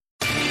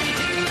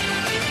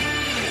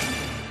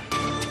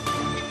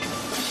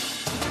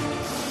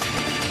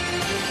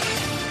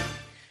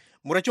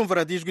muracyumva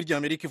radiyo ijwi rya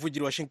Amerika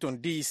ivugira Washington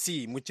DC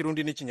mu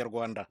kirundi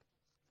n'ikinyarwanda.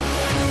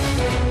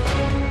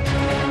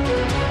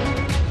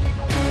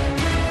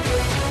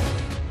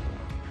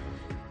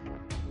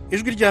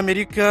 Ijwi rya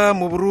Amerika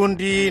mu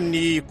Burundi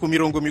ni ku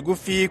mirongo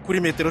migufi kuri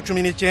metero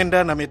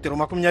 19 na metero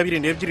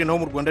 22, naho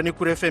mu Rwanda ni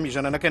kuri FM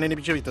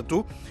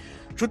 104.3.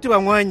 Nshuti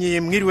banywanyi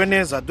mwiriwe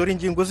neza, dore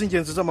ingingo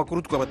z'ingenzi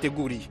z'amakuru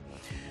twabateguriye.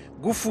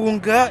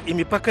 Gufunga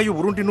imipaka y'u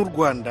Burundi n'u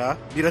Rwanda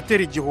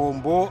biratera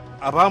igihombo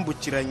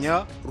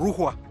abambukiranya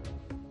Ruhwa.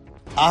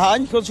 Aha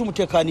ikibazo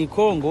cy'umutekano i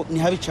Kongo ni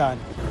habi cyane,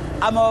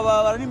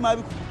 amababara ni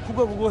mabi ku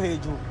rwego rwo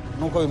hejuru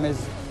nuko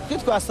bimeze.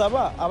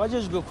 Twasaba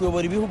abajejwe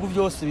kuyobora ibihugu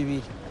byose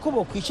bibiri ko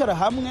bo kwicara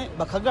hamwe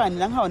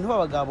bakaganira nk'abantu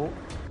b'abagabo.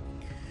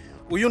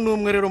 Uyu ni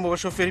umwe rero mu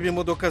bashoferi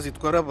b'imodoka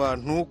zitwara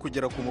abantu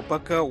kugera ku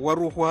mupaka wa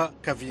Ruhwa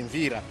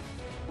Kavimvira.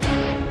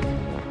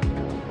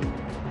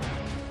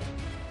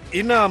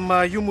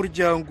 Inama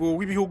y'umuryango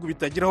w'ibihugu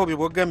bitagira aho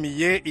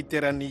bibogamiye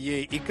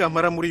iteraniye i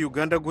Kampala muri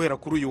Uganda guhera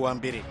kuri uyu wa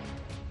mbere.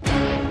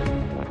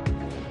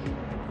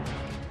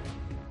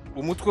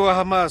 Umutwe wa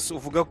Hamas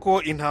uvuga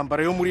ko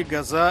intambara yo muri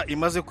Gaza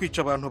imaze kwica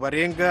abantu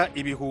barenga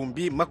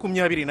ibihumbi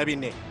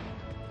 24.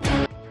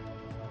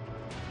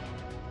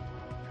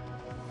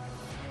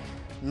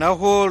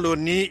 Naho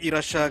Loni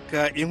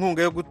irashaka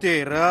inkunga yo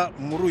gutera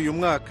muri uyu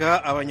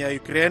mwaka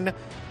abanya-Ukraine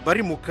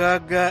bari mu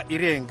kaga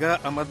irenga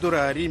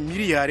amadolari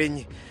miliyari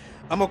 4.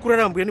 Amakuru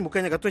arambuye ni mu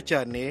kanya gato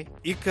cyane,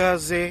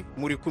 ikaze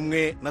muri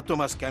kumwe na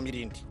Thomas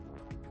Kamirindi.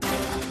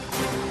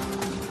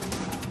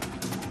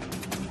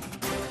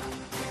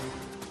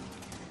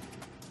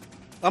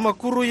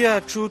 Amakuru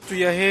yacu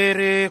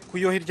tuyahere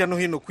kuyo hirya no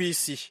hino ku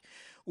isi.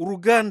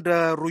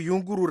 Uruganda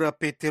ruyungurura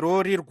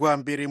peteroli rwa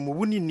mbere mu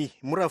bunini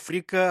muri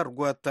Afurika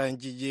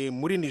rwatangiye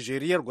muri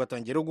Nigeria,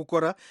 rwatangiye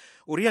gukora.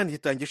 Uriyandi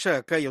hitangiye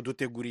ishaka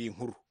yaduteguriye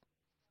inkuru.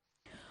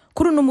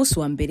 Kuri uno munsi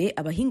wa mbere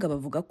abahinga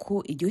bavuga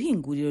ko iryo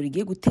hinguriro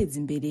rigiye guteza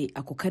imbere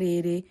ako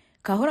karere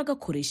kahora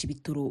gakoresha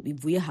ibitoro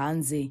bivuye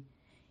hanze.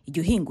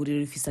 Iryo hinguriro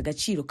rifise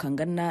agaciro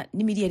kangana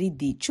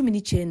n'imiliyaridi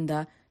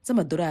 19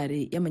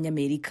 z'amadolari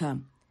y'amanyamerika.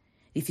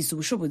 Rifise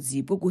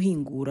ubushobozi bwo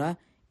guhingura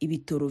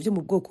ibitoro vyo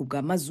mu bwoko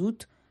bwa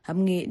mazutu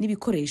hamwe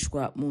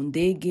n'ibikoreshwa mu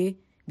ndege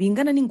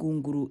bingana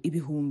n'ingunguru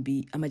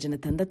ibihumbi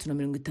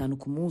 650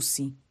 ku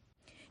munsi.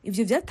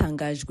 Ivyo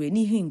vyatangajwe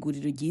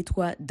n'ihinguriro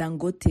ryitwa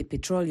Dangote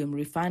Petroleum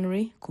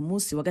Refinery ku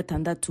munsi wa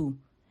gatandatu.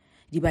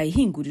 Ribaye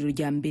ihinguriro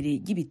rya mbere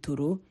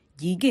ry'ibitoro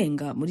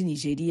ryigenga muri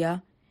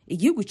Nigeria,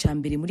 igihugu ca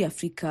mbere muri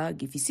Afrika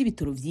gifise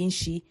ibitoro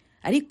vyinshi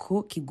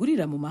ariko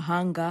kigurira mu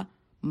mahanga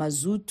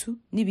mazutu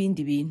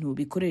n'ibindi bintu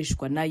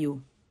bikoreshwa nayo.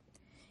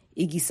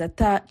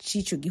 Igisata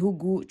c'ico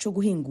gihugu co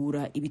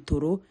guhingura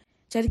ibitoro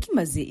cyari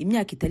kimaze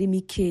imyaka itari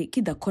mike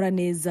kidakora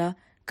neza,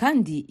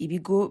 kandi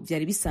ibigo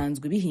vyari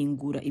bisanzwe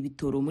bihingura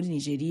ibitoro muri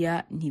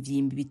Nigeria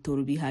ntivyimba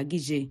ibitoro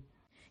bihagije.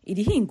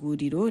 Iri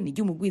hinguriro ni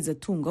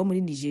ry'umugwizatunga wo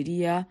muri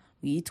Nigeria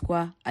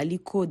witwa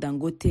Aliko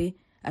Dangote,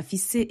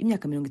 afise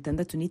imyaka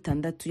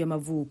 66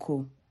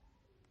 y'amavuko.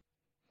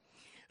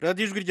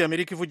 Radio ijwi rya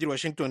Amerika ivugira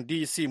Washington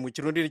DC mu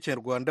kirundi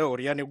n'ikinyarwanda.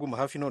 Oriane bw'uma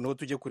hafi noneho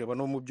tujye kureba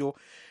no mu byo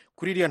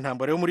kuri iriya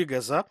ntambara yo muri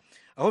Gaza,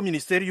 aho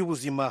Minisiteri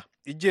y'Ubuzima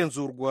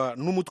igenzurwa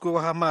n'umutwe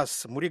wa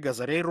Hamas muri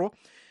Gaza rero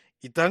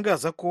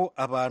itangaza ko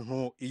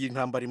abantu iyi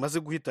ntambara imaze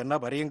guhitana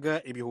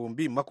barenga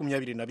ibihumbi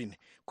 24.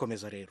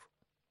 Komeza rero.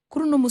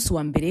 Kuri uno munsi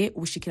wa mbere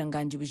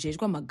ubushikiranganje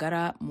bujejwe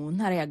amagara mu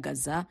ntara ya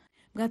Gaza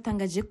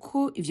bwatangaje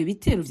ko ivyo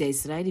bitero vya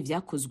Israeli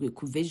vyakozwe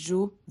kuva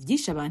ejo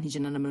vyishe abantu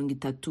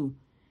 130.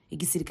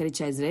 Igisirikare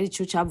ca Israeli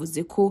cyo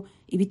cavuze ko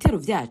ibitero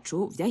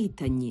vyaco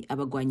vyahitanye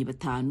abagwanyi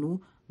 5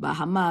 ba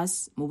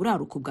Hamas mu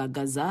buraruko bwa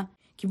Gaza,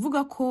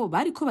 kivuga ko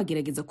bariko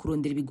bagerageza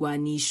kurondera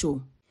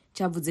ibigwanisho.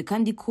 Cavuze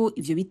kandi ko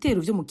ivyo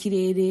bitero vyo mu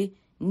kirere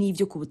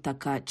n'ivyo ku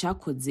butaka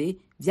cakoze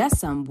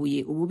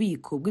vyasambuye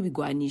ububiko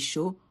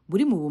bw'ibigwanisho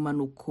buri mu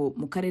bumanuko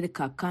mu karere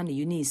ka Khan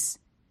Yunis.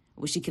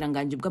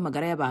 Ubushikiranganje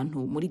bw'amagara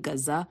y'abantu muri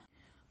Gaza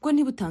bwo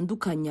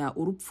ntibutandukanya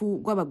urupfu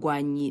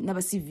rw'abagwanyi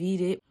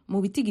n'abasivile mu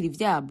bitigiri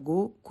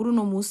vyabwo kuri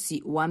uno munsi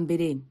wa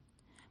mbere.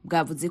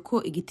 Bwavuze ko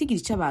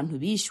igitigiri c'abantu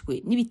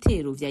bishwe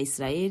n'ibitero vya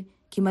Israel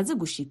kimaze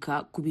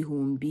gushika ku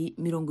bihumbi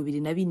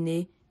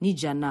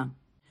 24,100.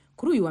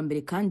 Kuri uyu wa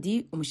mbere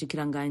kandi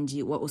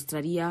umushikiranganje wa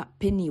Australia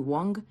Penny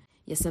Wong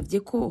yasavye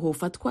ko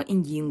hofatwa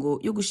ingingo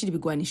yo gushira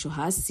ibigwanisho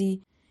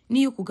hasi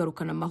n'iyo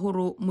kugarukana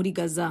amahoro muri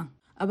Gaza.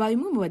 Abaye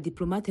umwe mu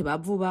badiplomate ba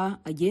vuba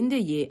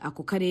agendeye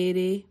ako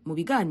karere mu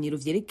biganiro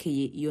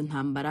vyerekeye iyo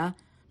ntambara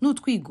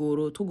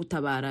n'utwigoro two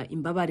gutabara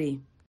imbabare.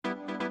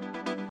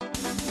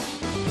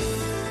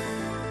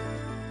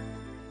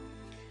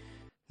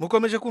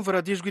 Mukomeje kumva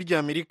radio ijwi rya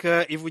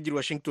Amerika ivugira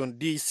Washington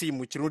DC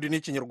mu kirundi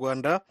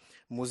n'ikinyarwanda.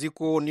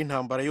 Muziko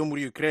n'intambara yo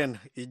muri Ukraine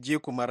igiye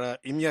kumara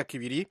imyaka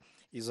 2,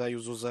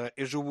 izayuzuza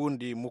ejo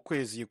bundi mu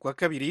kwezi kwa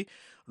kabiri.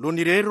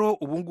 Loni rero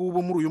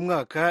ubungubu muri uyu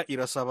mwaka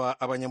irasaba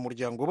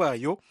abanyamuryango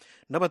bayo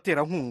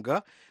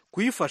n'abaterankunga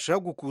kuyifasha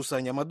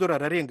gukusanya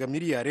amadolari arenga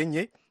miliyari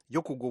 4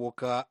 yo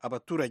kugoboka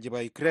abaturage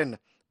ba Ukraine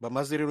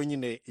bamaze rero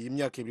nyine iyi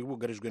myaka 2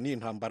 bugarijwe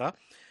n'intambara.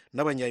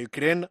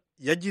 n'abanya-Ukraine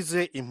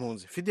yagize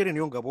impunzi. Fidele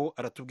Niyongabo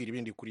aratubwira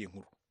ibindi kuri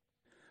inkuru.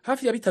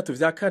 hafi ya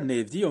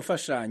 3/4 vy'iyo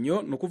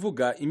mfashanyo ni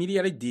ukuvuga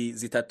imiliyaridi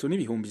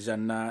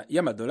 3.1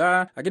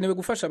 y'amadolari agenewe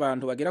gufasha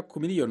abantu bagera ku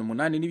miliyoni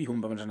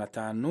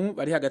 8.5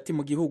 bari hagati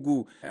mu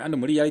gihugu. Hano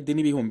muri yaridi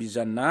n'ibihumbi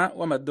 100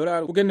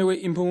 w'amadolari ugenewe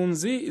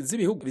impunzi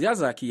z'ibihugu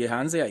vyazakiye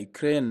hanze ya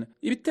Ukraine.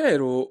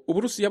 Ibitero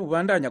Uburusiya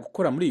bubandanya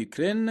gukora muri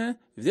Ukraine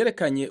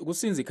vyerekanye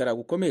ugusinzikara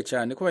gukomeye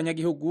cyane ko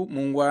abanyagihugu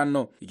mu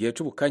ngwano. Igihe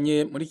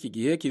c'ubukanye muri iki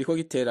gihe kiriko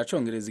gitera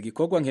congereza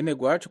igikorwa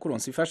nkenerwa cyo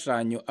kuronsa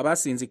imfashanyo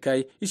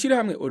abasinzikaye.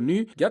 Ishirahamwe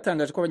ONU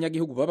ryatangaje ko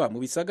abanyagihugu baba mu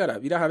bisagara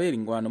birahabera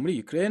ingwano muri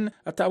Ukraine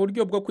ata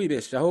buryo bwo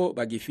kwibeshaho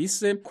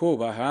bagifise, ko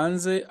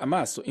bahanze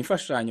amaso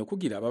imfashanyo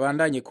kugira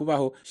babandanye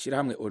kubaho.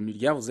 Ishirahamwe ONU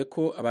ryavuze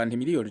ko abantu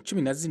miliyoni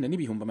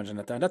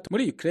 14.6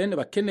 muri Ukraine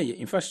bakeneye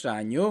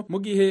imfashanyo, mu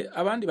gihe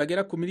abandi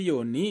bagera ku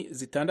miliyoni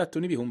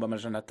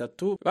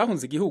 6.3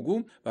 bahunze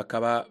igihugu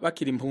bakaba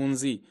bakiri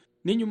impunzi.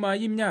 Ni nyuma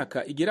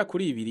y'imyaka igera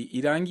kuri 2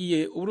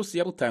 irangiye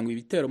Uburusiya butangwa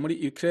ibitero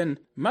muri Ukraine.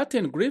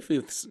 Martin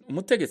Griffiths,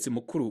 umutegetsi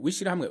mukuru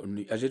w'ishirahamwe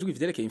ONU ajejwe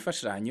ivyerekeye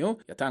imfashanyo,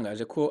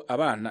 yatangaje ko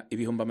abana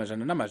ibihumbi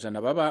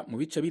amajana baba mu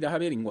bice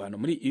birahabera ingwano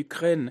muri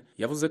Ukraine.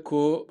 Yavuze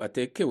ko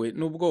batekewe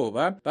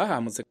n'ubwoba,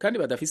 bahamutse kandi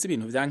badafise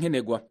ibintu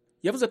vyankenerwa.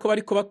 Yavuze ko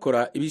bariko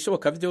bakora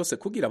ibishoboka vyose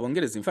kugira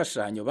bongereza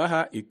imfashanyo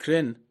baha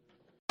Ukraine.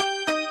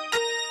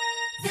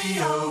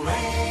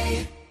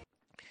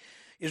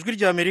 Ijwi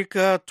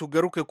ry'Amerika,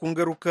 tugaruke ku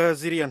ngaruka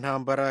ziriya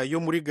ntambara yo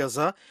muri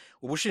Gaza.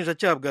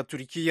 Ubushinjacyaha bwa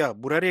Turkiya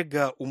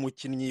burarega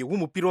umukinnyi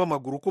w'umupira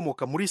w'amaguru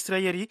ukomoka muri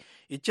Israeli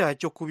icyaha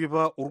cyo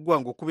kubiba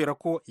urwango kubera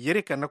ko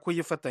yerekana ko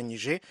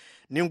yifatanyije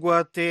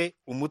n'ingwate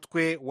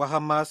umutwe wa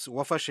Hamas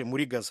wafashe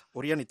muri Gaza.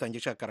 Oriane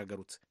Itangisha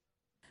karagarutse.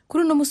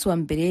 Kuri uno musi wa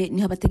mbere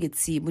niho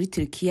abategetsi muri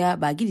Turkiya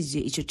bagirije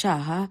ico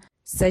caha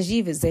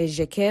Sajiv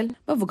Zejekel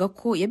bavuga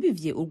ko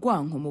yabivye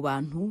urwanko mu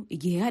bantu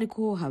igihe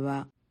hariko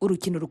haba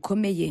urukino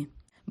rukomeye.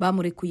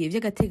 Bamurekuye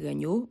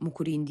vy'agateganyo mu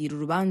kurindira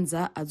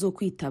urubanza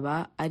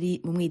azokwitaba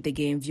ari mu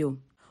mwidegemvyo.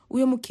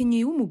 Uyo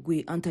mukinyi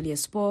w'umugwi Antalya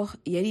Sport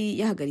yari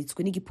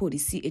yahagaritswe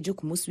n'igipolisi ejo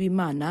ku munsi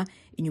w'Imana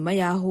inyuma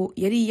yaho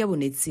yari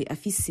yabonetse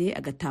afise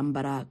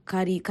agatambara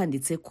kari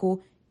kanditse ko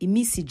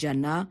imisi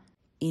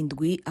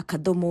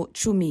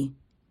 107.10.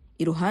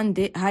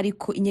 Iruhande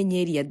hariko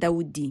inyenyeri ya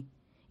Dawudi.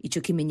 Ico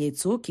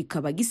kimenyetso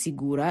kikaba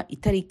gisigura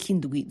itariki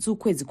 7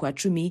 z'ukwezi kwa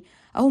 10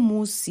 aho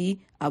umunsi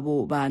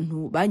abo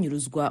bantu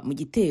banyuruzwa mu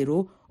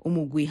gitero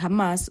umugwi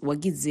Hamas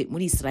wagize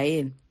muri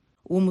Israel.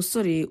 Uwo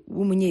musore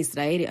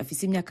w'umunya-Israel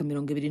afise imyaka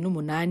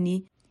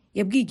 28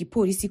 yabwiye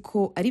igipolisi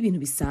ko ari ibintu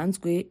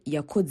bisanzwe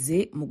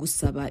yakoze mu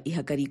gusaba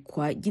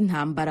ihagarikwa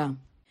ry'intambara.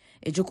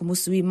 Ejo ku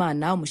munsi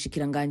w'Imana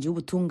umushikiranganje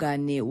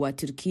w'ubutungane wa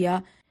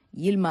Turkiya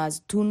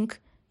Yilmaz Tunç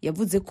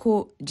yavuze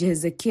ko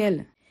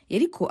Jezekel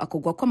yariko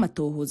akogwa ko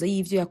amatohoza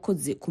y'ivyo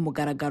yakoze ku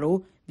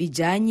mugaragaro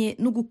bijanye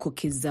no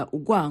gukokeza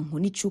urwanko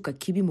n'icuka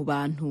kibi mu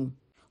bantu.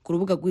 Ku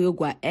rubuga rw'iyo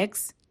rwa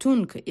X,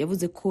 Tunç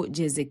yavuze ko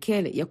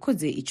Jezekel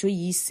yakoze ico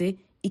yise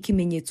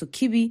ikimenyetso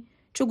kibi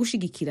co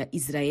gushigikira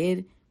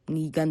Israel mu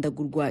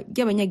igandagurwa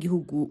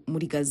ry'abanyagihugu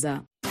muri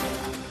Gaza.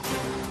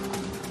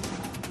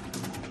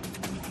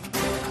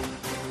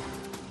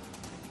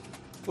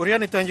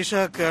 Oriane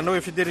Itangishaka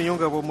nawe Fideli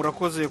Nyongabo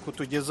murakoze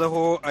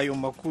kutugezaho ayo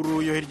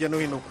makuru yo hirya no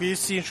hino ku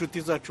isi.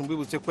 Inshuti zacu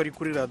mbibutse ko ari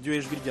kuri radio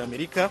Ijwi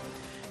ry'Amerika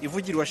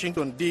ivugira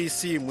Washington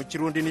DC mu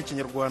Kirundi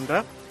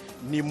n'Ikinyarwanda.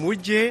 Ni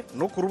mujye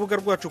no ku rubuga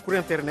rwacu kuri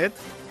internet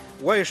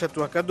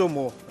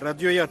wa3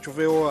 radio yacu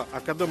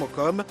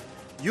voa.com,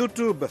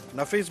 YouTube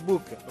na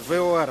Facebook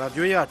VOA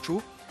radio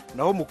yacu,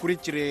 naho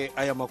mukurikire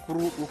aya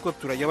makuru uko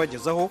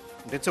turayabagezaho,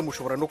 ndetse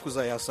mushobora no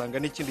kuzayasanga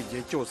n'ikindi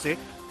gihe cyose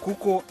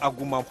kuko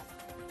agumaho.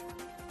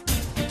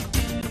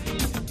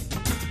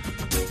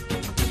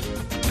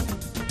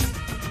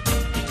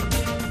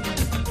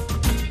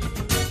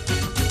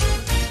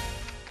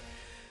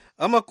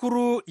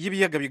 Amakuru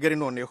y'ibiyaga bigari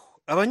noneho.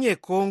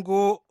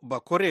 Abanyekongo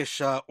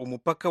bakoresha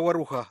umupaka wa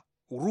Ruhwa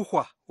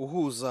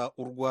uhuza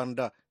u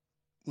Rwanda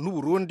n'u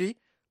Burundi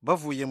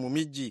bavuye mu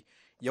miji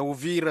ya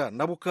Uvira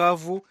na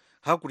Bukavu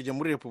hakurya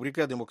muri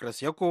Repubulika ya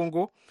Demokarasi ya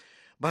Kongo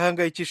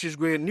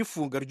bahangayikishijwe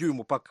n'ifunga ry'uyu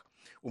mupaka.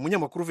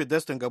 Umunyamakuru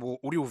Vedaste Ngabo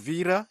uri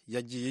Uvira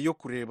yagiye yo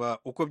kureba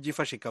uko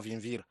byifashe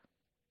Kavimvira.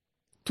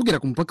 Tugera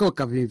ku mupaka wa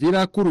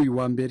Kavimvira kuri uyu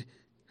wa mbere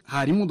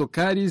hari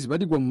imodokari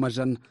zibarirwa mu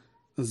majana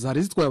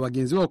zari zitwaye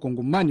abagenzi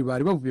b'abakongomani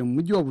bari bavuye mu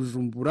mujyi wa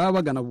Bujumbura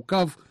bagana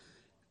Bukavu.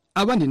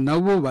 Abandi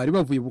nabo bari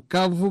bavuye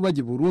Bukavu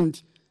bajya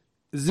Burundi.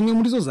 Zimwe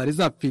muri zo zari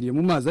zapfiriye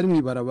mu mazi ari mu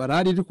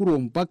ibarabara riri kuri uwo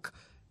mupaka.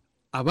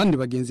 Abandi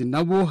bagenzi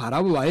nabo hari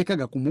abo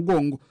bahekaga ku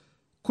mugongo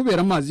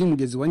kubera amazi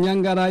y'umugezi wa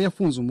Nyangara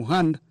yafunze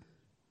umuhanda.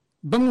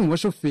 Bamwe mu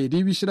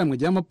bashoferi b'ishiramwe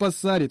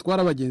ry'amapasa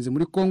ritwara abagenzi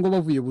muri Kongo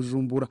bavuye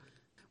Bujumbura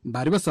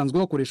bari basanzwe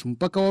bakoresha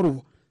umupaka wa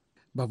Ruhwa.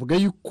 Bavuga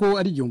yuko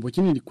ari igihombo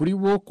kinini kuri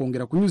bo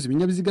kongera kunyuza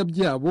ibinyabiziga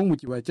byabo mu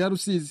kibaya cya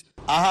Rusizi.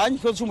 Ahanye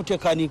ikibazo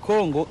cy'umutekano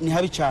Kongo ni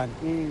habi cyane.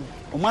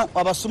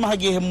 Abasuma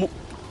hagiye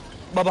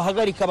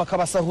babahagarika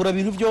bakabasahura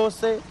ibintu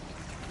byose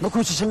no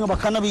kubicisha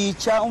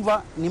bakanabica,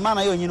 umva ni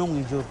Imana yonyine mu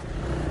ijoro.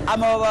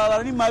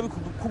 Amababara ni mabi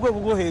ku rwego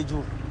rwo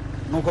hejuru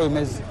nuko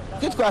bimeze.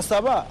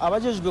 Twasaba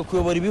abajejwe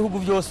kuyobora ibihugu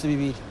byose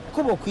bibiri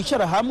ko bo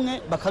kwicara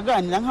hamwe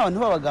bakaganira nk'abantu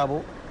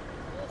b'abagabo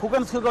kuko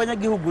natwe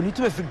abanyagihugu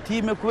ntitube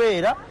victime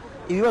kubera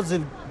ibibazo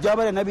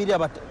by'abare nabiriya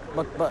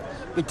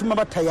bituma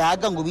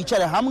batayaga ngo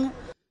bicare hamwe.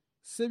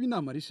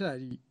 Sebinama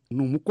Rishari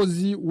ni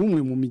umukozi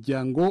w'umwe mu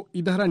miryango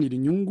idaharanira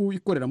inyungu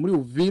ikorera muri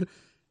Uvira,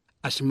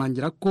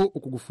 ashimangira ko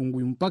uku gufunga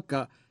uyu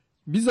mupaka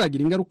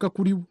bizagira ingaruka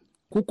kuri bo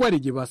kuko hari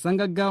igihe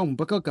basangaga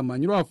umupaka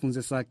w'Akamanyuro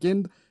wafunze saa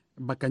 9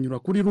 bakanyura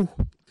kuri Ruhwa.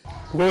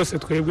 Rwose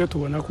twebwe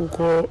tubona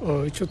kuko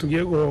icyo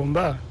tugiye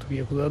guhomba,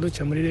 tugiye kuza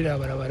duca muri ririya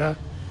barabara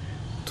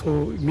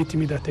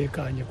imitima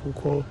idatekanye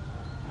kuko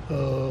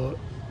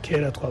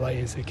kera twabaye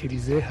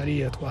insekirize,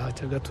 hariya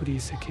twahacaga turi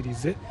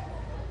insekirize.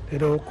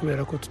 Rero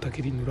kubera ko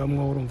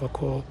tutakirinyuramwo urumva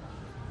ko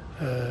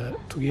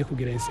tugiye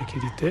kugira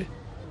insekirite.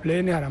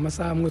 Plane hari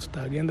amasaha amwe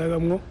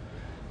tutagendagamwo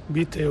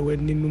bitewe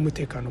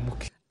n'umutekano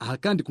muke. Aha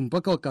kandi ku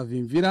mupaka wa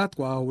Kavimvira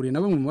twahahuriye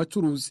na bamwe mu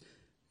bacuruzi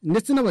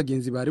ndetse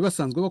n'abagenzi bari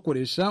basanzwe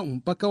bakoresha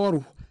umupaka wa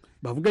Ruhwa,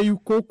 bavuga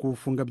yuko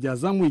kufunga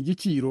byazamuye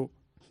igiciro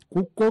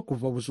kuko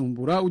kuva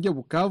Bujumbura ujya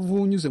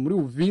Bukavu unyuze muri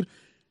Uvira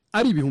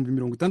ari ibihumbi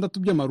 60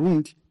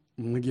 by'amarundi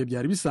mu gihe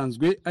byari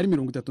bisanzwe ari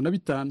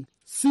 35.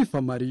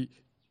 Sifa Mari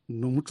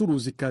ni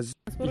umucuruzi kazi.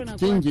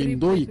 Iki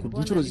ngendo yikubye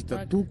inshuro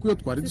 3 kuyo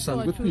twari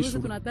dusanzwe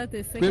twishura.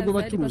 Twebwe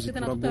abacuruzi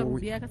turagowe,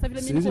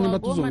 sinzi niba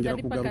tuzongera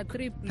kugaruka.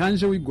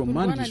 Kanje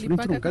w'Igoma ndishura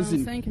inshuro kazi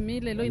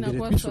mbere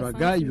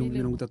twishuraga ibihumbi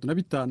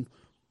 35,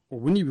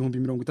 ubu ni ibihumbi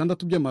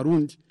 60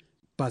 by'amarundi.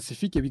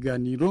 Pacifique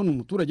Biganiro ni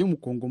umuturage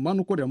w'umukongomani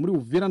ukorera muri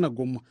Uvira na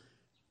Goma,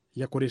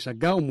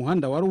 yakoreshaga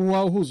umuhanda wa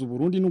Ruhwa uhuza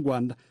Burundi n'u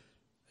Rwanda.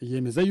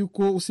 Yemeza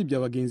yuko usibye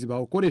abagenzi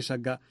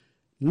bawukoreshaga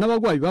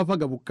n'abagwayi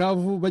bavaga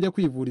Bukavu bajya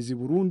kwivuriza i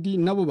Burundi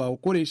nabo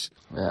bawukoresha.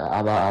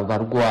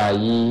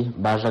 Abarwayi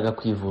bajaga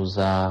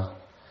kwivuza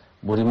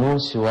buri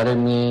munsi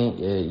waremwe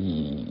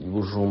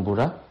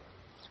Bujumbura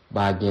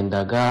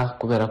bagendaga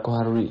kubera ko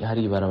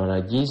hari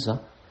ibarabara ryiza,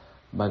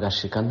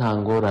 bagashika nta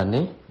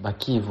ngorane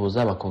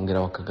bakivuza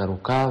bakongera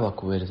bakagaruka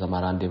bakubereza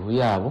amarandevu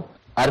yabo.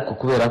 Ariko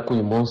kubera ko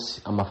uyu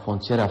munsi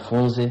amafrontiere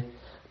afunze,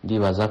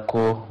 ndibaza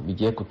ko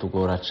bigiye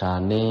kutugora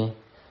cyane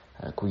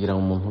kugira ngo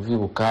umuntu uvi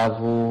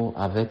Bukavu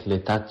avec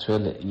l'état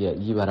actuel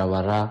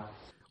yibarabara.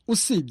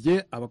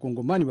 Usibye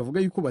abakongomani bavuga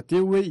yuko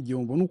batewe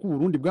igihombo nuko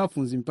Burundi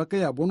bwafunze imipaka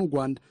yabo n'u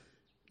Rwanda,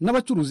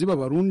 n'abacuruzi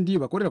b'abarundi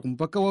bakorera ku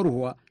mupaka wa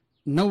Ruhwa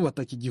nabo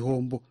bataki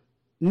igihombo.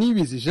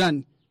 Nibizi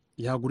Jeanne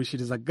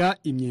yagurishirizaga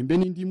imyembe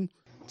n'indimu.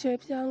 Je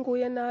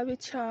byanguye nabi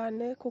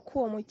cyane kuko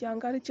uwo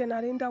muryango ari je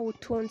narinda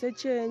utunze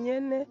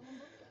jenyene,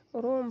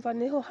 urumva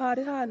niho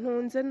hari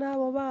hantunze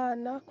n'abo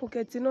bana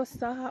kugeza ino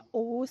saha.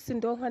 Ubu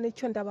sindonka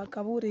nicyo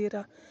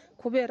ndabagaburira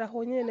kubera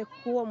aho nyene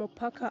kuwo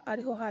mupaka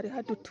ariho hari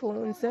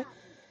hadutunze.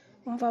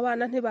 Umva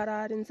abana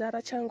ntibarara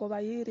inzara cyangwa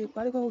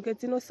bayirirwa, ariko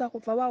kugeza ino saha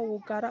kuva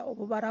bawugara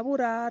ubu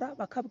baraburara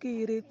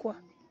bakabwirirwa.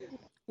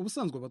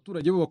 Ubusanzwe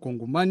abaturage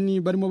b'abakongomani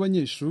barimo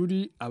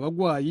abanyeshuri,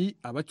 abagwayi,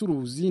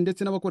 abacuruzi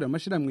ndetse n'abakorera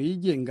amashiramwe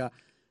yigenga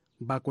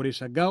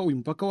bakoreshaga uyu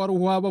mupaka wa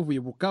Ruhwa bavuye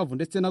Bukavu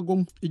ndetse na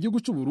Goma. Igihugu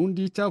cy'u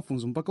Burundi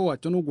cyafunze umupaka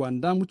wacyo n'u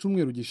Rwanda mu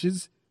cyumweru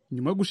gishize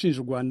nyuma yo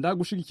gushinja u Rwanda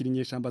gushigikira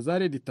inyeshamba za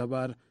Red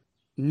Tabara.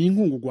 Ni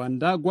inkungu u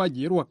Rwanda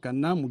rwagiye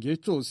ruhakana mu gihe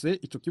cyose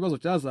icyo kibazo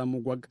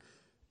cyazamugwaga.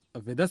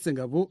 Veda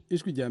Sengabo,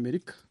 Ijwi rya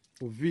Amerika,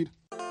 Uvira.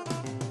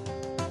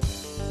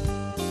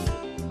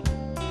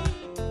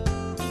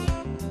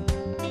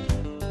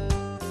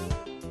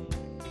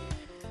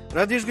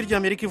 Radio Ijwi rya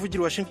Amerika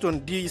ivugira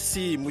Washington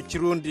DC mu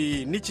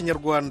Kirundi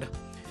n'Ikinyarwanda.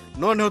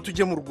 Noneho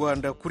tujye mu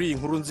Rwanda kuri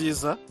inkuru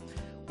nziza.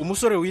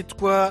 Umusore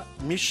witwa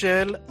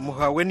Michel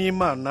Muhawe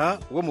n'Imana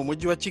wo mu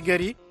mujyi wa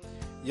Kigali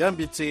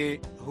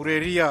yambitse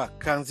Hureria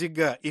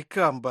Kanziga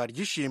ikamba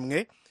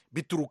ry'ishimwe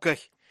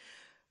biturukahe.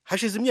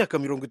 Hashize imyaka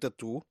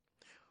 30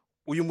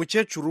 uyu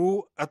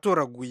mukecuru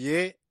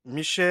atoraguye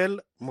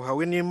Michel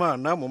Muhawe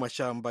n'Imana mu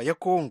mashyamba ya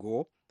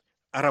Kongo,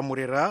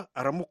 aramurera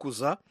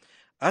aramukuza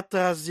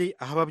atazi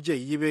aho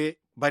ababyeyi be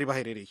bari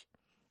baherereye.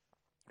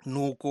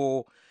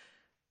 Nuko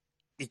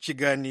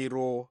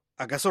ikiganiro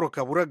agasoro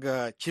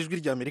kaburaga cy'Ijwi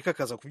rya Amerika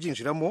kaza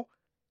kubyinjiramo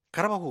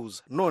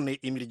karabahuza. None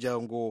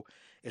imiryango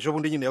ejo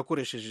bundi nyine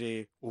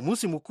yakoresheje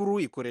umunsi mukuru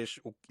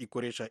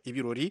ikoresha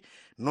ibirori,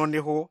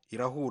 noneho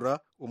irahura,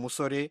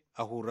 umusore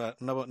ahura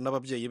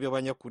n'ababyeyi be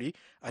banyakuri,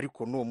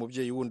 ariko n'uwo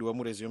mubyeyi wundi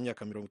wamureze iyo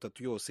myaka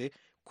 30 yose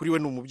kuri we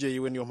n'umubyeyi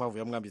we niyo mpamvu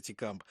yamwambitse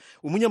ikamba.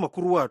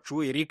 Umunyamakuru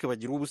wacu Eric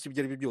bagira ubusi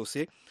ibyo ari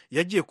byose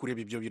yagiye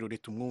kureba ibyo birori,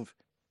 tumwumve.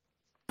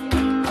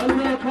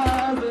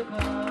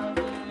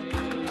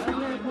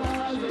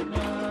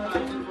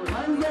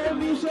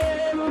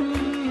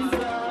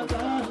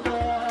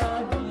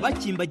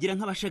 bakimbagira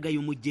nk'abashagaye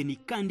umugeni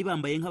kandi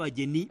bambaye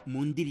nk'abageni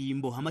mu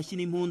ndirimbo amashyi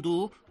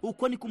n'impundu.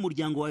 Uko niko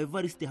umuryango wa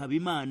Evariste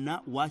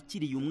Habimana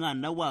wakiriye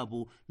umwana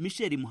wabo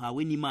Michel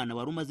Muhawe n'Imana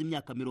wari umaze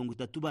imyaka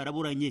 30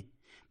 baraburanye.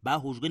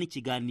 Bahujwe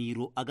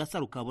n'ikiganiro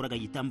agasaro kaburaga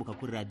gitambuka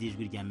kuri Radio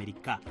Ijwi rya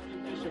Amerika.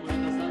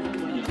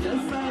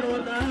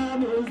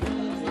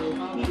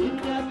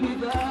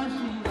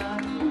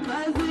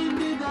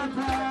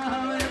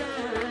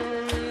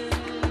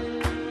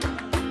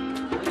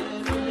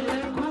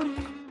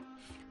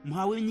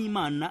 Muhawe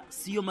n'Imana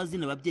siyo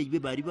mazina ababyeyi be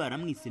bari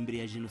baramwise mbere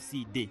ya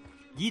jenoside.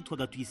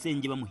 Yitwaga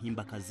Tuyisenge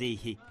bamuhimba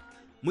Kazehe.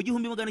 Mu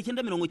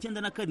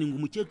 1997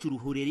 umukecuru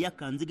Horeria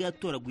Kanziga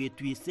yatoraguye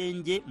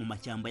Tuyisenge mu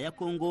mashyamba ya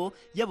Kongo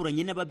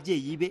yaburanye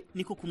n'ababyeyi be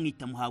niko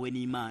kumwita muhawe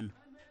n'Imana.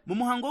 Mu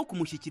muhango wo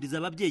kumushyikiriza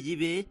ababyeyi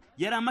be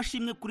yari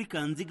amashimwe kuri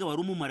Kanziga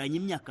wari umumaranye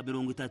imyaka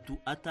 30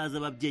 ataza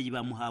ababyeyi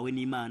bamuhawe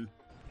n'Imana.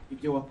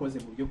 Ibyo wakoze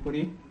mu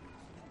by'ukuri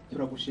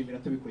turagushimira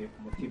tubikuye ku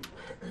mutima,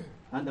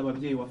 kandi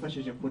ababyeyi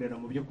wafashije kurera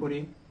mu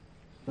by'ukuri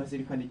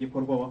bazirikana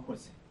igikorwa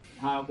wakoze.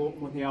 Ntago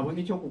umuntu yabona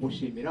icyo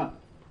kugushimira,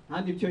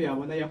 kandi icyo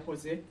yabona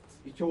yakoze,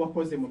 icyo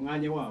wakoze mu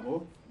mwanya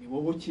wabo ni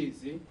wowe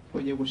ukizi.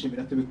 Twongeye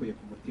gushimira tubikuye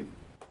ku mutima.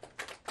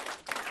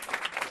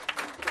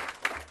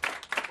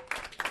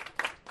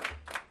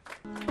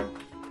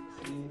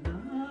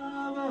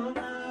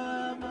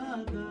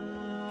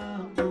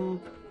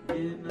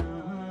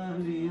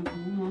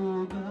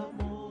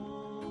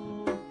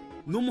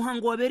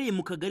 Umuhango wabereye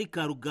mu kagari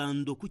ka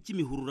Rugando ku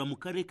Kimihurura mu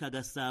karere ka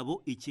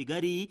Gasabo i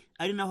Kigali,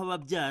 ari naho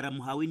ababyara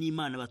muhawe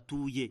n'Imana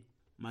batuye.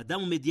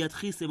 Madamu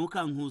Mediatrice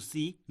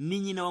Mukankusi ni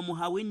nyina wa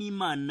muhawe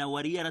n'Imana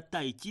wari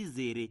yarataye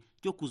icyizere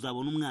cyo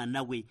kuzabona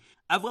umwana we.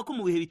 Avuga ko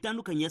mu bihe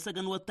bitandukanye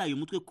yasaga n'uwataye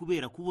umutwe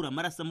kubera kubura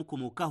amaraso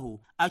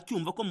amukomokaho,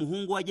 acyumva ko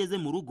muhungu wageze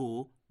mu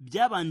rugo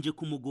byabanje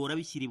kumugora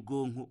bishyira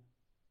ibwonko.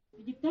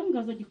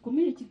 Igitangaza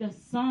gikomeye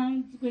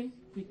kidasanzwe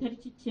ku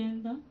itariki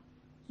 9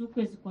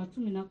 z'ukwezi kwa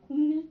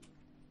 11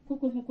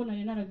 kuko nkuko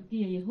nari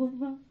narabibwiye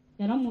Yehova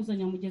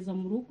yaramuzanye amugeza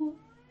mu rugo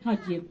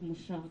ntagiye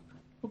kumushaka.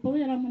 Papa we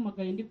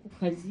yarampamagaye ndi ku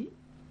kazi,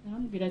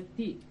 arambwira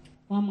ati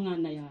wa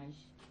mwana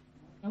yaje.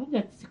 Aramubwira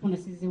ati siko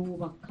nasize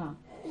wubaka.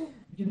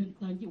 Ibyo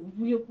bitangiye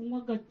uvuye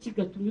kunywa gaki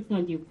gatumye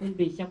utangiye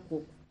kumbeshya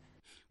koko.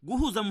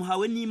 Guhuza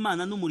muhawe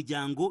n'Imana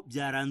n'umuryango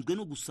byaranzwe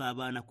no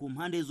gusabana ku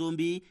mpande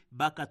zombi,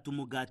 bakata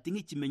umugati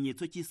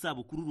nk'ikimenyetso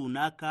cy'isabukuru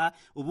runaka,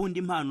 ubundi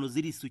impano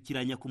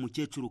zirisukiranya ku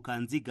mukecuru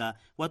Kanziga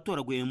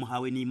watoraguye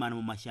muhawe n'Imana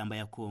mu mashyamba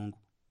ya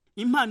Kongo.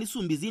 Impano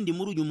isumba izindi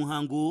muri uyu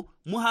muhango,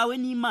 muhawe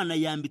n'Imana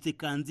yambitse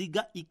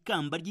Kanziga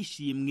ikamba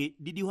ry'ishimwe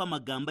ririho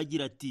amagambo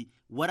agira ati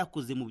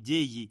warakoze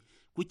mubyeyi.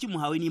 Kuki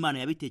muhawe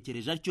n'Imana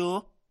yabitekereje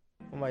atyo?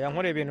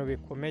 Yankoreye ibintu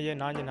bikomeye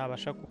nanjye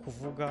ntabasha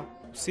kuvuga,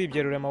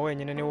 usibye Rurema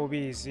wenyine niwe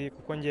ubizi,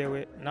 kuko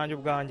ngewe nanjye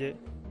ubwanjye,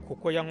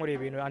 kuko yankoreye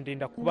ibintu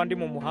andinda kuba ndi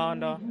mu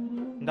muhanda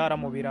ndara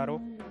mu biraro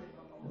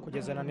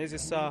kugeza na n'izi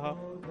saha.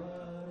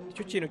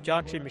 Icyo kintu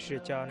cyanshimishije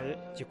cyane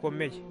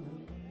gikomeye.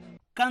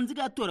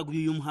 Kanziga yatoraguye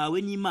uyu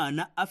muhawe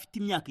n'Imana afite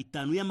imyaka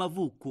 5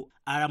 y'amavuko,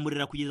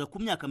 aramurera kugeza ku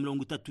myaka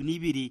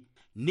 32.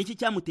 Niki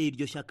cyamuteye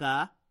iryo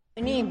shyaka?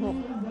 Nimpo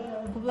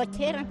kuva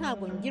kera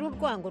ntabwo ngira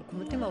urwango ku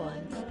mutima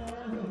wanjye.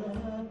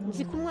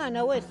 Nzi ko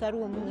umwana wese ari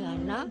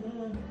umwana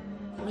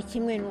ni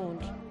kimwe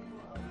n'undi.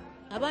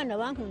 Abana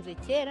bankunze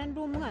kera ndi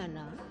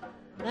umwana,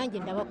 nanjye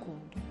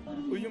ndabakunda.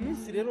 Uyu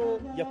munsi rero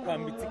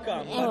yakwambitse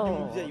ikamba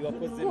ry'umubyeyi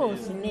wakoze neza.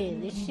 Rwose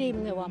neza,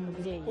 ishimwe wa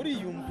mubyeyi.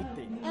 Uriyumva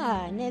ute?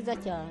 Neza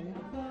cyane.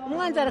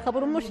 Umwanzara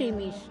akabura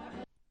umushimisha.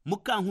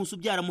 Mukankusi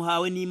ubyara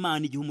muhawe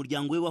n'Imana igihe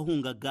umuryango we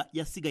wahungaga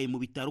yasigaye mu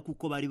bitaro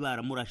kuko bari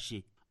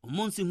baramurashe.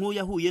 Umunsi nk'uyu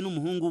yahuye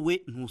n'umuhungu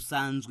we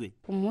ntusanzwe.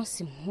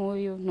 Umunsi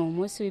nk'uyu ni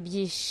umunsi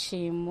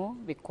w'ibyishimo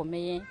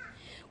bikomeye,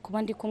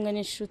 kuba ndi kumwe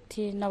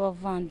n'inshuti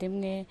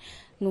n'abavandimwe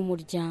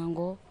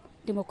n'umuryango,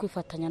 ndimo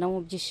kwifatanya nabo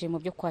mu byishimo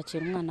byo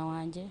kwakira umwana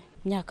wanjye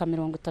imyaka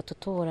 30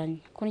 tuburanye.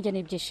 Ko njye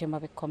n'ibyishimo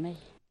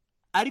bikomeye.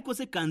 Ariko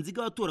se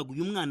Kanziga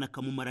watoraguye umwana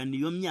akamumarana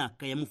iyo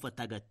myaka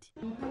yamufataga ati?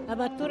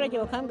 Abaturage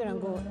bakambwira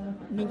ngo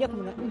ninjye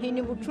kumuna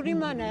nti bucura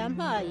Imana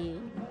yampaye,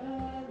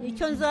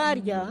 icyo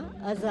nzarya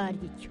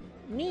azarya icyo.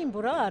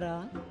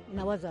 Nimburara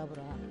nawe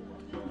azaburara,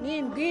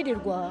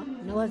 nimbwirirwa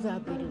nawe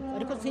azabwirirwa,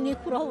 ariko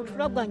sinikuraho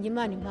ubucura bwanjye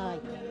Imana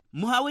impaye.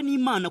 Muhawe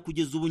n'Imana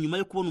kugeza ubu nyuma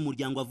yo kubona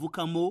umuryango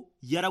avukamo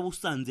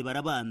yarabusanze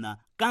barabana,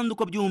 kandi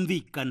uko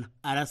byumvikana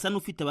arasa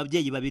n'ufite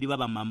ababyeyi babiri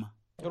b'abamama.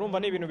 Urumva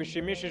ni ibintu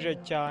bishimishije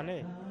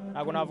cyane.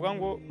 Ntabwo navuga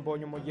ngo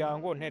mbonye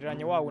umuryango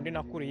ntereranye wa wundi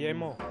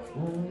nakuriyemo.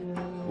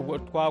 Ubwo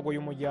twaguye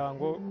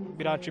umuryango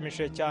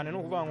biranshimishije cyane,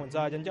 n'ukuvuga ngo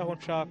nzajya njya aho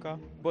nshaka,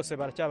 bose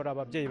baracyabara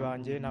ababyeyi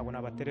banjye, ntabwo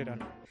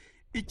nabatererana.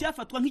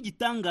 Icyafatwa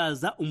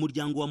nk'igitangaza,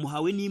 umuryango wa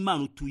muhawe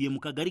n'Imana utuye mu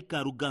kagari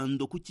ka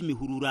Rugando ku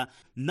Kimihurura,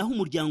 naho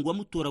umuryango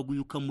wamutoraguye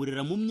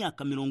ukamurera mu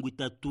myaka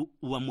 30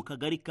 uba mu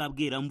kagari ka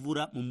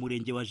Bweramvura mu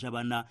murenge wa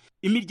Jabana.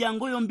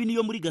 Imiryango yombi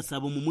niyo muri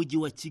Gasabo mu mujyi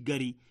wa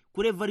Kigali.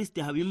 Kuri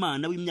Evariste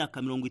Habimana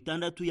w'imyaka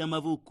 60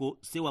 y'amavuko,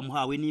 se wa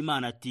muhawe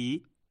n'Imana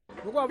ati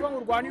nuko bava mu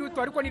Rwanda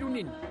ruto ariko ni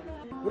runini.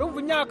 Urumva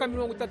imyaka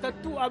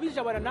 30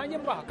 abijabana nanjye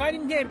mbaha kandi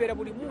ntembera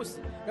buri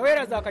munsi, nawe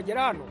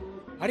yarazakagera hano,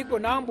 ariko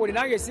nambore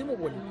nanjye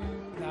simubone.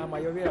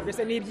 Namayobera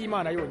mbese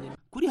n'iby'Imana yonyine.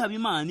 Kuri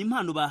Habimana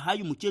impano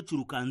bahaye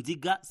umukecuru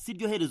Kanziga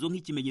siryo herezo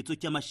nk'ikimenyetso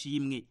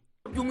cy'amashimwe.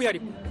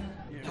 By'umwihariko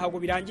ntabwo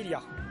birangiriye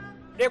aho.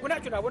 Rego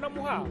ntacyo nabona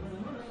muha,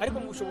 ariko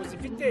mu bushobozi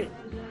mfite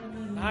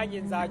nanjye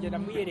nzagenda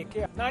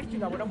mwiyereke, nta cyo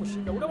nabona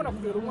mushinga. Urabona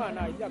kurera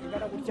umwana ibyago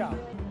bingana gutya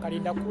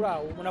karinda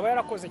kurawo, umuntu aba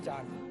yarakoze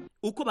cyane.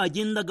 Uko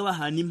bagendaga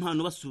bahana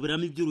impano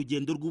basubiramo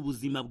iby'urugendo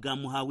rw'ubuzima bwa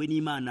muhawe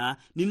n'Imana,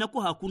 ni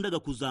nako hakundaga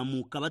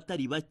kuzamuka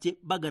batari bake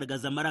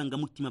bagaragaza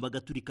amarangamutima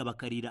bagaturika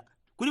bakarira.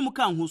 kuri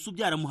Mukankusi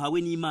ubyara muhawe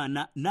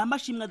n'Imana ni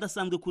amashimwe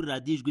adasanzwe kuri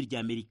radiyo Ijwi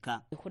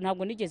ry'Amerika.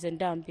 Ntabwo nigeze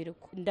ndambirwa,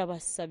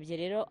 ndabasabye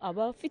rero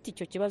abafite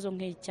icyo kibazo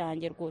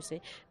nk'icyanjye rwose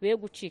be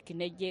gucika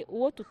intege,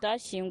 uwo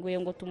tutashyinguye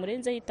ngo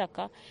tumurenzeho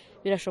itaka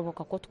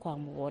birashoboka ko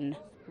twamubona.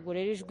 Ubwo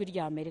rero Ijwi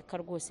ry'Amerika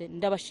rwose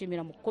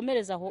ndabashimira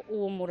mukomerezaho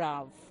uwo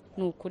muravu,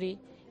 ni ukuri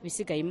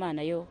bisigaye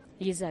Imana yo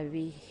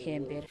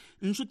yizabihembera.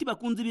 Inshuti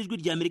bakunze b'Ijwi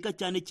ry'Amerika,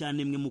 cyane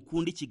cyane mwe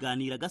mukunda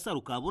ikiganiro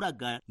Agasaro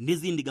Kaburaga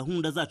n'izindi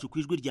gahunda zacu ku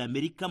Ijwi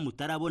ry'Amerika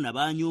mutarabona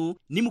banyu,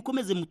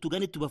 nimukomeze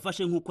mutugane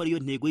tubafashe nk'uko ariyo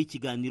ntego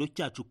y'ikiganiro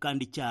cyacu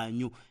kandi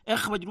cyanyu.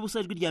 Bagira ubusa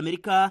Ijwi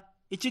ry'Amerika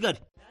i Kigali.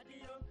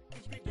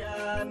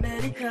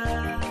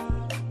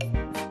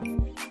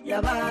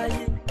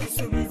 Yabaye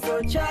isubizo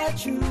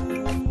cyacu,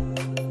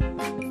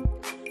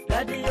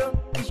 radiyo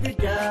Ijwi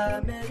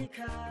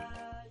ry'Amerika.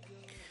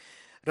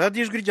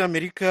 radiyo Ijwi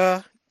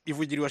ry'Amerika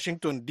ivugira i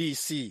Washington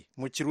DC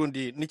mu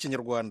Kirundi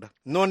n'Ikinyarwanda.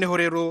 Noneho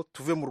rero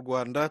tuve mu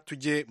Rwanda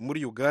tujye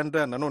muri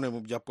Uganda. Nanone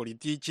mu bya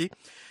politiki,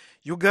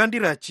 Uganda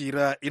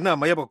irakira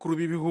inama y'abakuru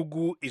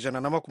b'ibihugu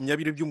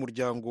 120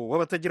 by'umuryango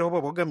w'abatagira aho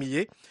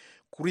babogamiye.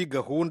 Kuri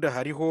gahunda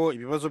hariho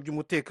ibibazo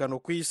by'umutekano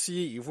ku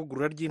isi,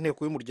 ivugurura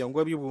ry'inteko y'umuryango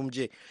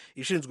w'abibumbye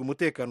ishinzwe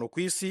umutekano ku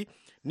isi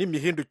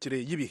n'imihindukire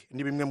y'ibihe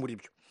ni bimwe muri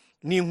byo.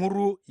 Ni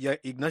inkuru ya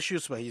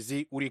Ignatius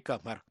Bahizi uri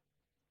Kampala.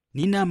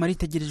 Ni inama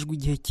itegerejwe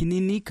igihe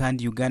kinini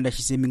kandi Uganda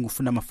yashyizemo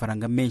ingufu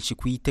n'amafaranga menshi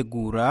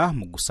kuyitegura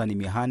mu gusana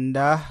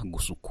imihanda,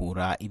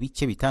 gusukura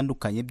ibice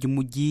bitandukanye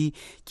by'umujyi,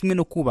 kimwe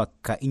no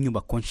kubaka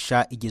inyubako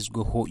nsha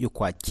igezweho yo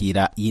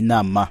kwakira iyi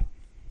nama.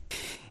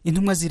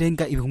 Intumwa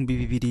zirenga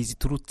 2,000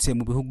 ziturutse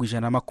mu bihugu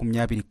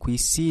 120 ku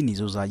isi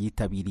nizo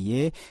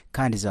zayitabiriye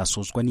kandi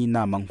zasozwa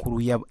n'inama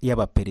nkuru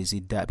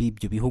y'abaperezida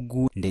b'ibyo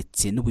bihugu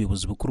ndetse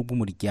n'ubuyobozi bukuru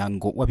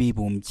bw'umuryango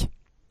w'abibumbye.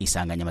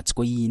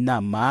 Insanganyamatsiko y'iyi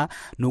nama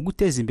ni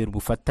uguteza imbere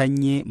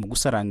ubufatanye mu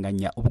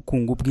gusaranganya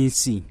ubukungu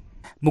bw'isi.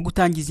 Mu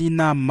gutangiza iyi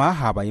nama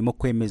habayemo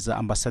kwemeza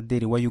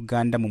ambasaderi wa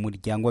Uganda mu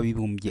muryango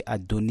w'abibumbye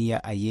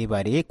Adonia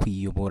Ayebare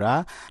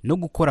kuyiyobora no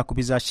gukora ku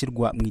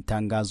bizashyirwa mu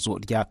itangazo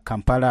rya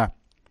Kampala.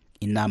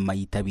 Inama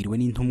yitabiriwe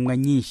n'intumwa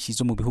nyinshi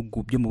zo mu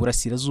bihugu byo mu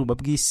burasirazuba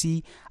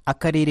bw'isi,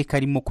 akarere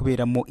karimo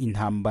kuberamo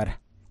intambara.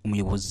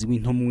 Umuyobozi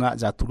w'intumwa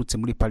zaturutse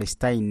muri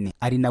Palestine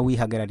ari na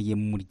wihagarariye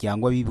mu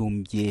muryango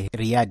w'abibumbye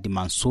Riyad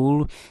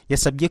Mansour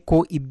yasabye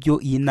ko ibyo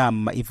iyi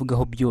nama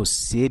ivugaho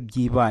byose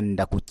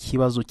byibanda ku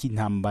kibazo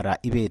cy'intambara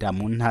ibera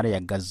mu ntara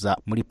ya Gaza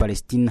muri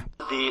Palestina.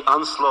 The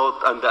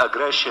onslaught and the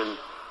aggression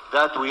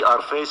that we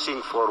are facing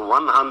for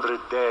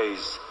 100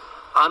 days.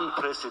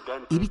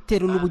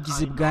 Ibitero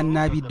n'ubugizi bwa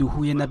nabi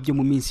duhuye nabyo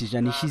mu minsi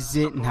 100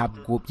 ishize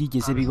ntabwo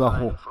byigeze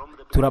bibaho.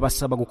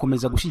 Turabasaba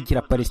gukomeza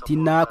gushyigikira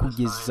Palestina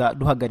kugeza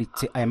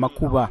duhagaritse aya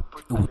makuba.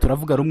 Ubu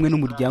turavuga rumwe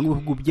n'umuryango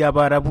w'ibihugu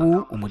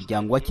by'Abarabu,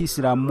 umuryango wa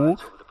Kisilamu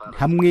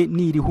hamwe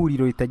n'iri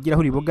huriro ritagira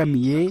aho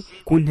ribogamiye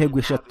ku ntego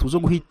 3 zo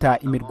guhita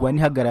imirwano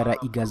ihagarara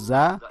i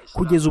Gaza,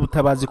 kugeza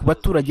ubutabazi ku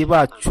baturage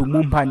bacu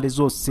mu mpande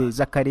zose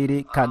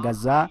z'akarere ka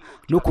Gaza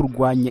no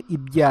kurwanya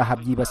ibyaha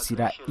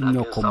byibasira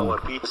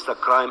inyokomuntu.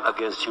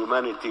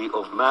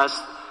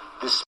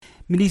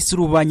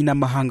 Minisitiri w'ububanyi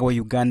n'amahanga wa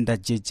Uganda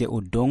Jeje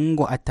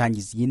Odongo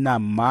atangiza iyi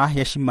nama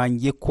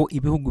yashimangiye ko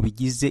ibihugu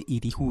bigize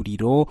iri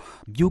huriro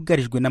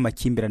byugarijwe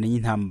n'amakimbirane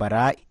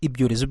y'intambara,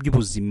 ibyorezo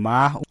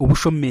by'ubuzima,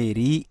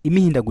 ubushomeri,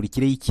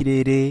 imihindagurikire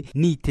y'ikirere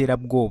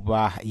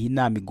n'iterabwoba. Iyi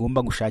nama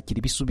igomba gushakira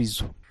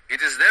ibisubizo.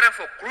 It is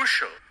therefore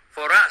crucial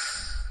for us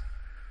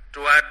to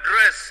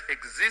address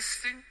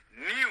existing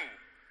new.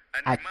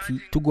 Ati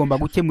tugomba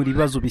gukemura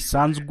ibibazo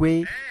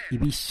bisanzwe,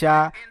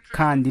 ibishya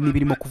kandi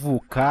n'ibirimo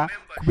kuvuka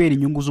kubera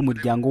inyungu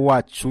z'umuryango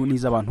wacu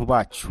n'iz'abantu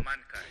bacu.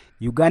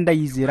 Uganda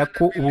yizera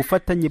ko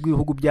ubufatanye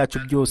bw'ibihugu byacu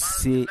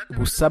byose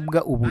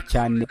busabwa ubu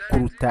cyane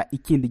kuruta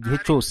ikindi gihe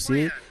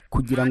cyose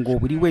kugira ngo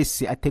buri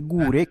wese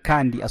ategure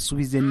kandi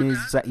asubize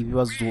neza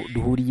ibibazo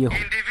duhuriyeho.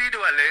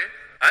 Individually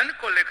and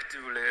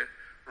collectively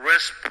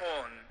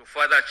respond to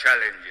further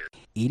challenges.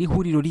 Iri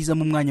huriro riza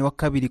mu mwanya wa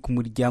kabiri ku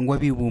muryango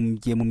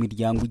w'abibumbye mu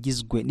miryango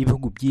igizwe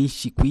n'ibihugu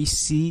byinshi ku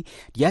isi,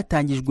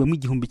 ryatangijwe mu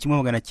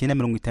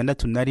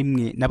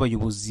 1961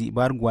 n'abayobozi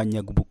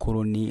barwanyaga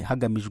ubukoloni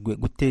hagamijwe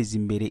guteza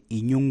imbere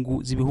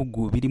inyungu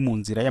z'ibihugu biri mu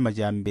nzira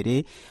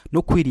y'amajyambere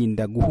no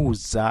kwirinda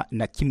guhuza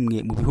na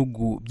kimwe mu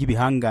bihugu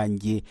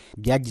by'ibihangange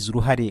byagize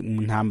uruhare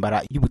mu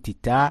ntambara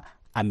y'ubutita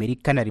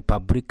Amerika na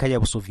Repubulika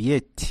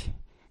y'Abasoviyeti,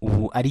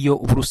 ubu ariyo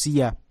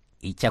Uburusiya.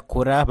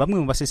 Icyakora bamwe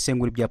mu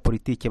basesengura bya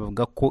politiki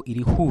bavuga ko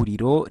iri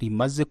huriro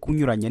rimaze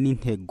kunyuranya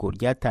n'intego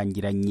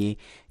ryatangiranye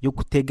yo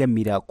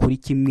gutegamira kuri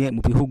kimwe mu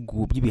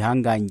bihugu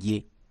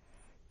by'ibihangange.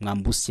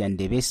 Mwambusi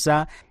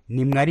Ndebesa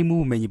ni mwarimu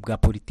w'ubumenyi bwa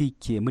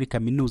politiki muri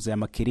kaminuza ya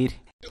Makerere.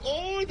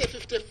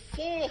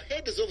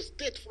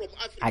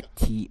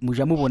 Ati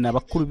muja mubona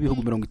abakuru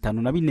b'ibihugu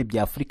 54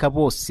 bya Afrika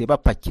bose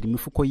bapakira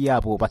imifuko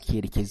yabo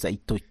bakerekeza i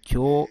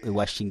Tokyo,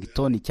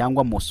 Washington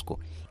cyangwa Moscow.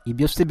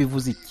 Ibyo se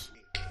bivuze iki?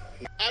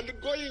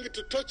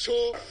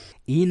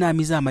 Iyi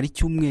nama izamara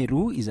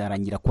icyumweru,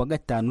 izarangira kuwa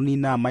gatanu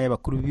n'inama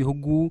y'abakuru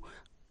b'ibihugu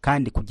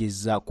kandi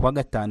kugeza ku wa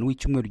gatanu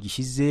w'icyumweru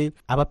gishize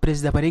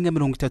abaperezida barenga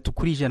 30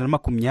 kuri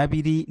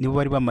 120 nibo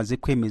bari bamaze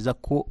kwemeza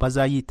ko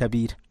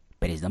bazayitabira.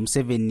 Perezida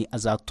Museveni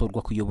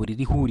azatorwa kuyobora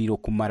iri huriro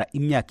kumara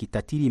imyaka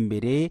 3 iri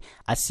imbere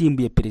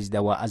asimbuye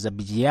perezida wa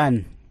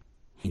Azerbaijan.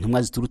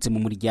 Intumwa ziturutse mu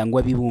muryango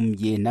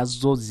w'abibumbye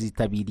nazo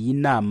zitabiriye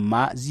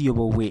inama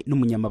ziyobowe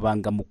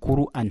n'umunyamabanga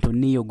mukuru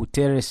Antonio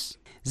Guterres.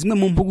 Zimwe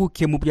mu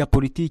mpuguke mu bya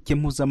politike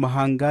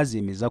mpuzamahanga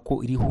zemeza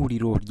ko iri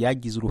huriro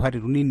ryagize uruhare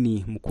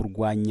runini mu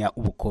kurwanya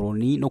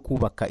ubukoloni no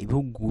kubaka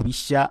ibihugu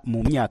bishya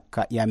mu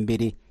myaka ya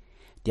mbere.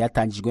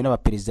 Ryatangijwe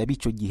n'abaperezida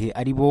b'ico gihe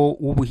aribo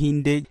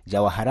w'Ubuhinde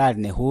Jawaharlal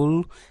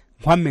Nehru,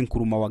 Kwame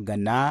Nkrumah wa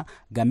Ghana,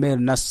 Gamal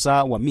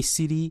Nasser wa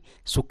Misiri,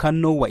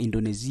 Sukarno wa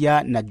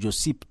Indonesia na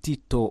Josip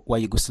Tito wa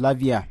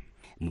Yugoslavia.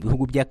 Mu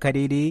bihugu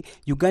by'akarere,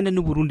 Uganda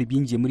n'u Burundi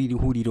byinjiye muri iri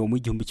huriro mu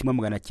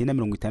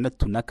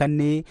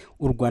 1964,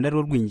 u Rwanda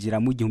rwo rwinjira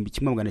mu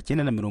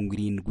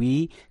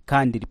 1970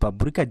 kandi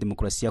Repubulika ya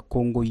Demokarasi ya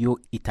Kongo yo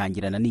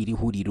itangirana n'iri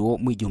huriro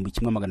mu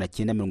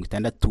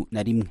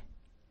 1961.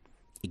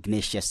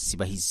 Ignatius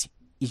Sibahizi,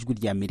 Ijwi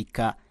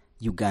ry'Amerika,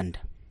 Uganda.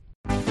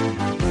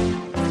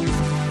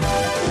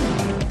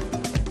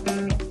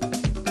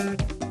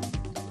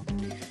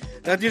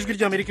 radiyo ijwi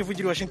ry'Amerika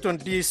ivugira Washington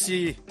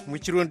DC mu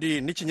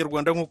kirundi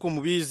n'ikinyarwanda. nk'uko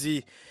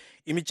mubizi,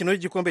 imikino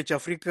y'igikombe cya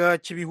Afurika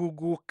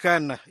cy'ibihugu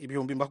kana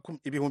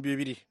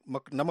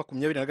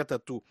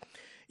 2023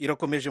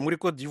 irakomeje muri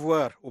Cote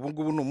d'Ivoire. ubu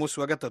ngubu ni umunsi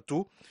wa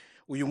gatatu.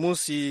 uyu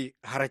munsi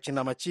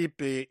harakina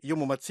amakipe yo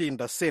mu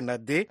matsinda C na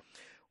D.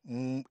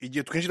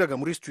 igihe twinjiraga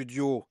muri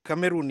studio,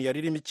 Cameroon yari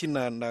irimo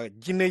ikina na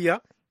Guinea.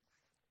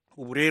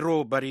 ubu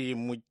rero bari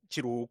mu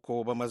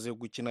kiruhuko, bamaze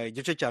gukina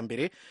igice cya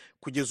mbere.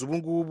 kugeza ubu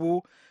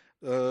ngubu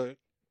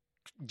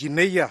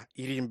Guinea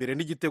iri imbere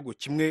n'igitego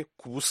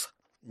 1-0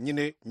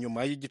 nyine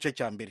nyuma y'igice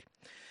cya mbere.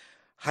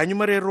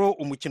 hanyuma rero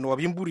umukino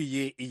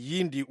wabimburiye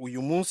iyindi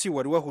uyu munsi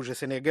wari wahuje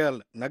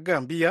Senegal na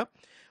Gambia,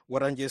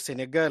 warangiye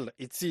Senegal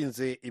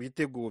itsinze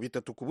ibitego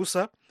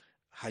 3-0.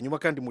 hanyuma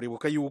kandi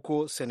muribuka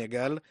yuko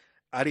Senegal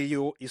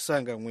ariyo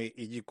isanganywe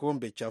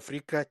igikombe cya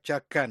Afurika cya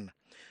kana.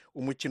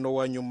 umukino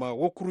wa nyuma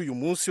wo kuri uyu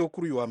munsi, wo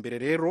kuri uyu wa mbere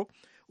rero,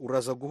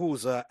 uraza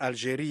guhuza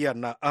Algeria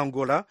na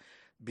Angola.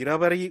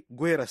 biraba ari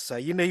guhera saa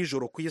 4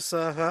 y'ijoro ku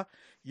isaha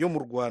yo mu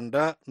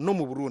Rwanda no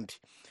mu Burundi.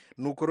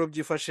 nuko rero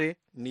byifashe,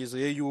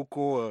 nizeye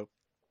yuko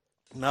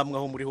namwe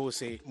aho muri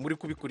hose muri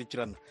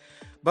kubikurikirana.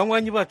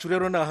 banywanyi bacu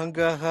rero ni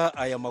ahangaha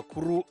aya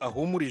makuru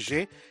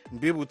ahumurije.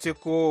 mbibutse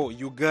ko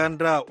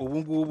Uganda ubu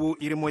ngubu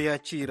irimo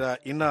yakira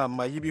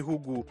inama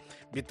y'ibihugu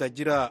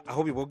bitagira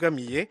aho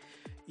bibogamiye.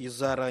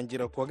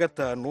 izarangira kuwa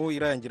gatanu,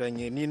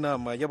 irangiranye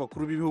n'inama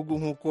y'abakuru b'ibihugu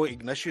nk'uko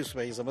Ignatius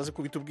Bahizi amaze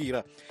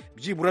kubitubwira.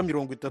 byibura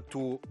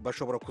 30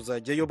 bashobora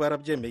kuzajyayo,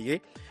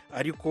 barabyemeye.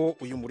 ariko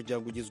uyu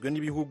muryango ugizwe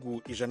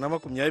n'ibihugu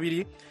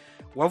 120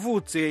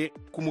 wavutse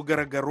ku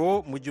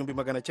mugaragaro mu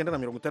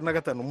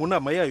 1955 mu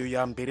nama yayo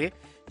ya mbere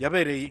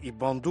yabereye i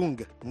Bandung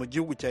mu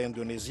gihugu cya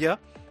Indonesia.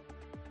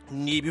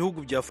 ni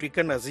ibihugu bya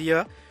Afurika na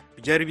Aziya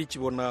byari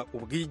bikibona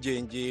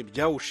ubwigenge,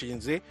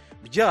 byawushinze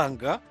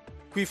byanga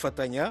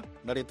kwifatanya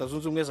na Leta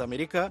Zunze Ubumwe za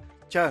Amerika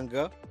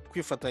cyanga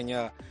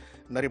kwifatanya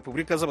na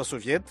Repubulika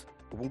z'Abasoviet,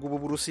 ubu ngubu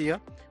Burusiya,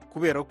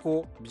 kubera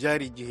ko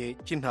byari igihe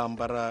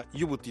cy'intambara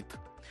y'ubutita.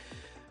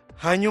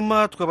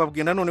 hanyuma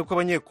twababwiye nanone ko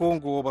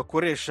abanyekongo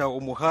bakoresha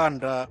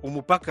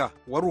umupaka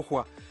wa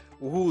Ruhwa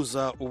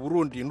uhuza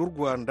Uburundi n'u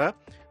Rwanda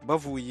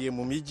bavuye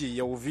mu mijyi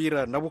ya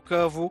Uvira na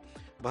Bukavu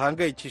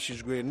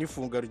bahangayikishijwe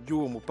n'ifunga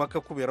ry'uwo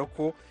mupaka kubera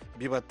ko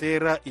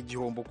bibatera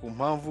igihombo ku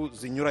mpamvu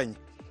zinyuranye.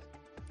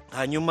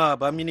 hanyuma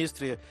ba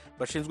ministre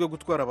bashinzwe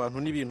gutwara abantu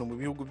n'ibintu mu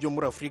bihugu byo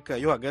muri Afurika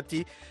yo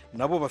hagati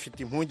nabo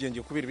bafite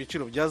impungenge kubera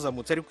ibiciro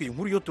byazamutse, ariko iyi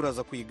nkuru yo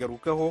turaza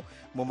kuyigarukaho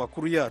mu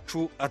makuru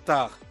yacu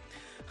ataha.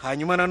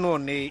 hanyuma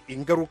nanone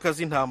ingaruka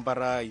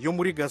z'intambara yo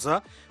muri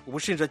Gaza,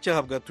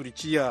 ubushinjacyaha bwa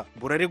Turikiya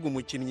burarega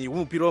umukinnyi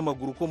w'umupira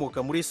w'amaguru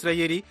ukomoka muri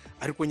Israeli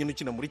ariko nyine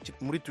ukina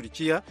muri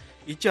Turikiya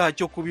icyaha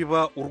cyo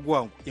kubiba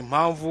urwango.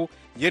 impamvu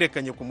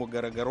yerekanye ku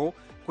mugaragaro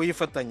ko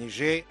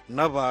yifatanyije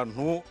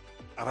n'abantu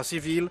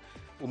abasivile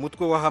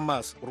umutwe wa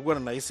Hamas urwana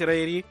na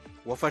Israeli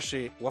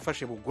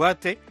wafashe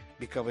bugwate.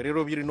 bikaba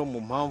rero biri no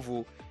mu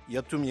mpamvu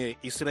yatumye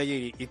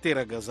Israeli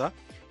itera Gaza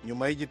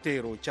nyuma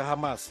y'igitero cya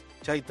Hamas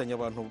cyahitanye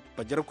abantu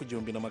bagera ku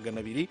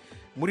 200,000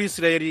 muri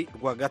Israeli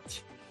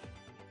rwagati.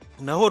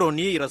 naho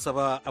Loni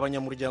irasaba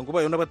abanyamuryango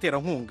bayo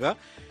n'abaterankunga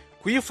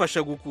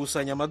kuyifasha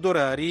gukusanya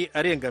amadolari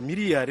arenga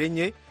miliyari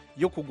 4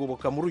 yo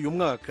kugoboka muri uyu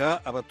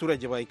mwaka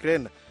abaturage ba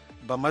Ukraine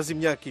bamaze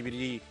imyaka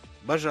 2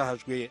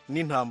 bajahajwe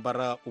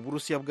n'intambara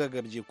Uburusiya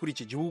bwagabye kuri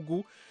iki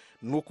gihugu.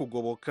 no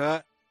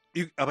kugoboka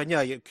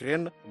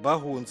abanya-Ukraine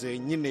bahunze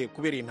nyine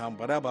kubera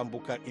intambara,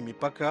 bambuka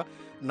imipaka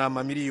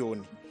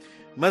n'amamiliyoni.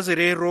 maze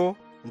rero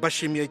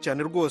mbashimiye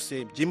cyane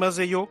rwose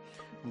byimazeyo,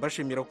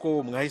 mbashimira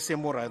ko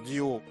mwahisemo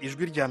radiyo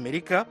Ijwi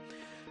ry'Amerika.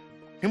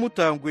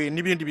 ntimutangwe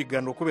n'ibindi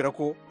biganiro kubera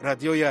ko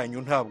radiyo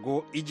yanyu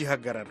ntabwo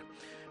igihagarara.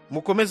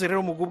 mukomeze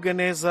rero mugubwe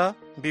neza,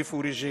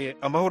 mbifurije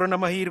amahoro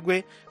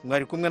n'amahirwe.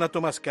 mwari kumwe na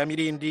Thomas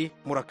Kamirindi,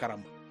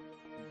 murakarama.